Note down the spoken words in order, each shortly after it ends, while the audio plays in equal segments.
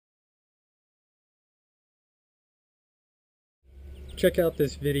check out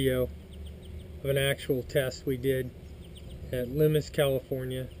this video of an actual test we did at Limis,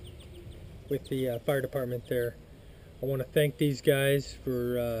 California with the fire department there. I want to thank these guys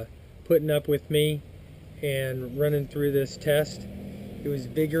for putting up with me and running through this test. It was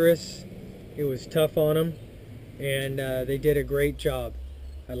vigorous, it was tough on them, and they did a great job.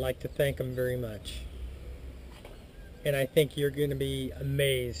 I'd like to thank them very much. And I think you're going to be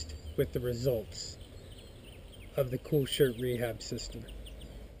amazed with the results of the Coolshirt rehab system.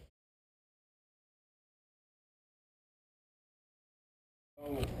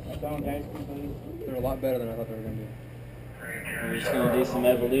 They're a lot better than I thought they were going to be. We're just going to do some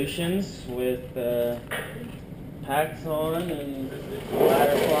evolutions with packs on and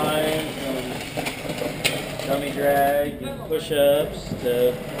ladder climb, some dummy drag and push-ups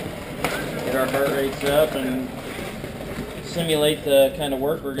to get our heart rates up and simulate the kind of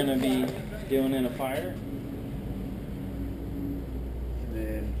work we're going to be doing in a fire. And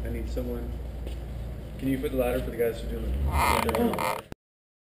then I need someone. Can you put the ladder for the guys who are doing it?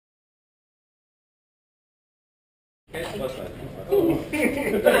 Okay, plus that.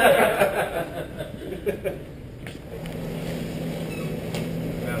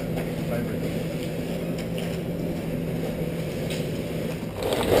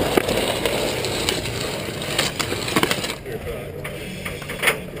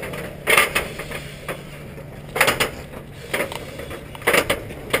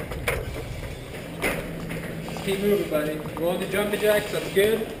 Keep moving, buddy. Go on the jumping jacks. That's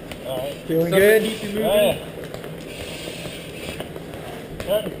good. All right. Feeling good? Keep you moving.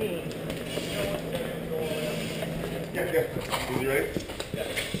 You ready? Yeah.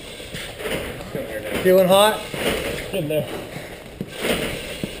 Feeling hot? In there.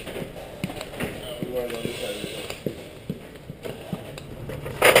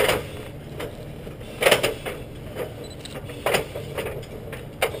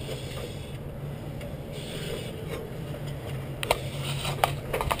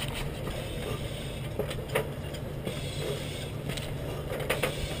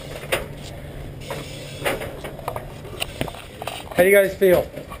 How do you guys feel?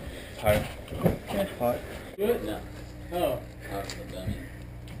 Tired. Hot. Good? No. Oh.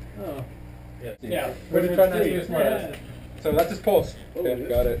 Oh. Yeah. We're just trying not to do smart. So that's his pulse. Okay,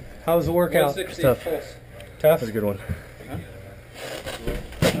 got it. How's the workout? 160 Tough. pulse. Tough? That's a good one.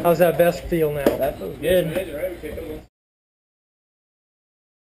 How's that vest feel now? That feels good.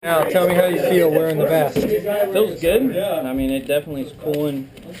 Now tell me how you feel wearing the vest. Feels good. I mean, it definitely is cooling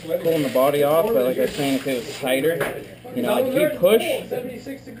the body off, but like I was saying, if it was tighter, you know, like if you push,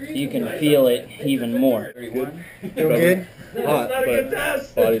 you can feel it even more. Feel good? Hot, but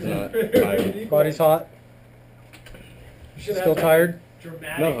body's not tired. Body's hot? Still tired?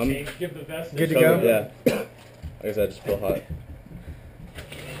 No, I'm good to go? Yeah. Like I said, I just feel hot.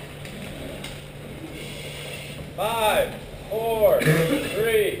 5, 4,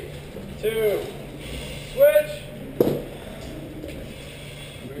 3, 2, switch!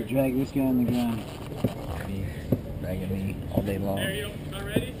 You could drag this guy on the ground. Be dragging me all day long. There you go. Not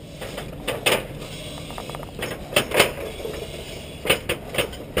ready?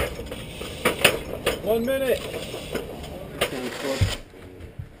 One minute.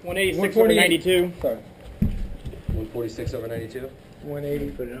 186 over 92. Sorry. 146 over 92.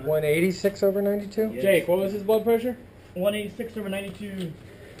 186 over 92? Jake, what was his blood pressure? 186 over 92.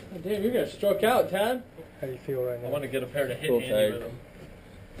 Oh, damn, you're gonna stroke out, Tad. How do you feel right I now? want to get a pair to hit Full Andy tag. with them.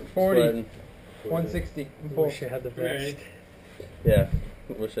 40. 160. Wish you had the vest. Yeah.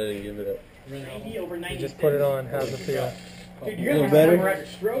 Wish I didn't give it up. 90 over 90. You just put it on. How's it feel? Dude, you're gonna have a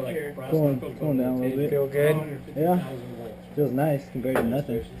stroke here. Going down a little bit. Feel good? Yeah. Feels nice compared to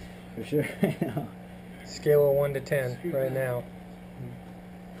nothing. For sure. Scale of 1 to 10 right now.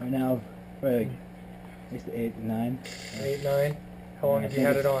 Right now, probably like at least 8, 9. 8, 9. How long have you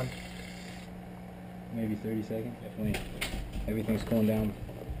had it on? Maybe 30 seconds. Definitely. Everything's cooling down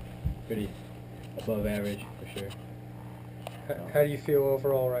pretty above average for sure. How do you feel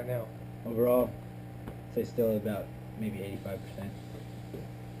overall right now? Overall, I'd say still about maybe 85%.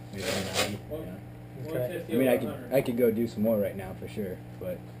 Maybe 90. Yeah. Okay. I mean, I could go do some more right now for sure,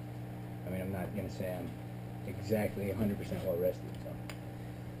 but I mean, I'm not gonna say I'm exactly 100% well rested. So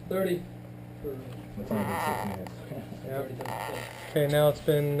 30. it's only been 6 minutes. Yep. Okay, now it's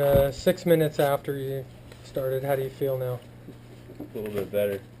been 6 minutes after you started. How do you feel now? A little bit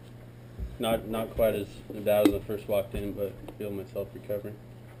better. Not quite as bad as when I first walked in, but I feel myself recovering.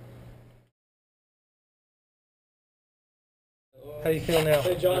 How do you feel now?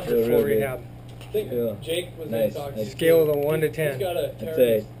 Hey, John, after full rehab? I think Yeah. Jake was Nice. talking. Scale of a 1 to 10. He's got a I'd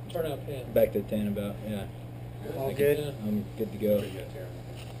say turnout pin. back to 10 about, yeah. All good? I'm good to go.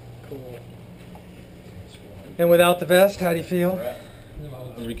 Cool. And without the vest, how do you feel?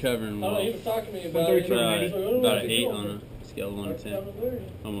 I'm recovering well. he was talking to me About an 8 on a scale of 1 to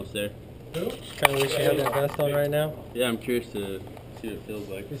 10. Almost there. Kind of wish you had that vest on right now. Yeah, I'm curious to see what it feels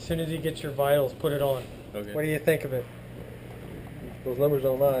like. As soon as you get your vitals, put it on. Okay. What do you think of it? Those numbers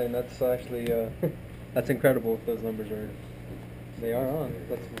don't lie, and that's actually that's incredible. If those numbers they are on.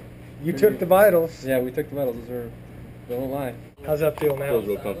 That's You took the vitals. yeah, we took the medals. They don't lie. How's that feel now? Feels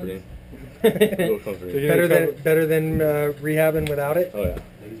real comforting. Real comforting. better than rehabbing without it? Oh yeah,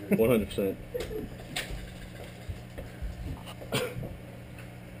 100%.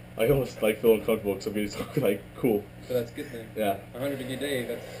 I almost like feel uncomfortable because I'm getting like cool. So that's a good thing. Yeah. 100-degree day.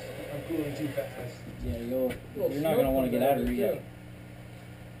 That's. I'm cooling too fast. Yeah, you're not gonna want to get out of rehab.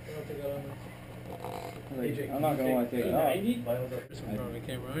 I'm not gonna want to take it off.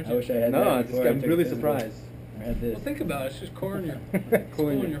 I wish I had No, that. it's, before I I'm took really the physical. surprised. I had this. Well, think about it. It's just coring your,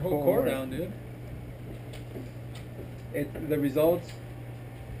 Cooling your whole core core. down, dude. The results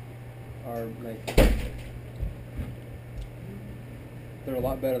are like they're a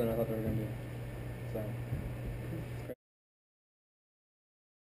lot better than I thought they were gonna be. So.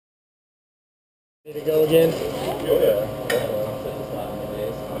 Ready to go again?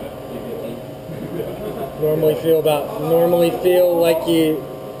 Normally feel like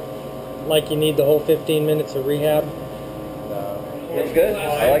you need the whole 15 minutes of rehab. It's good.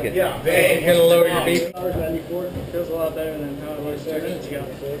 I like it. Yeah. You're gonna lower your beat. Feels a lot better than how it was 2 minutes ago.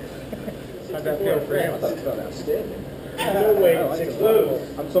 How'd that feel for you? I thought it felt outstanding. No way.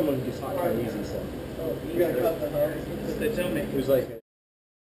 I'm someone who gets hot and easy, so. They tell me. It was like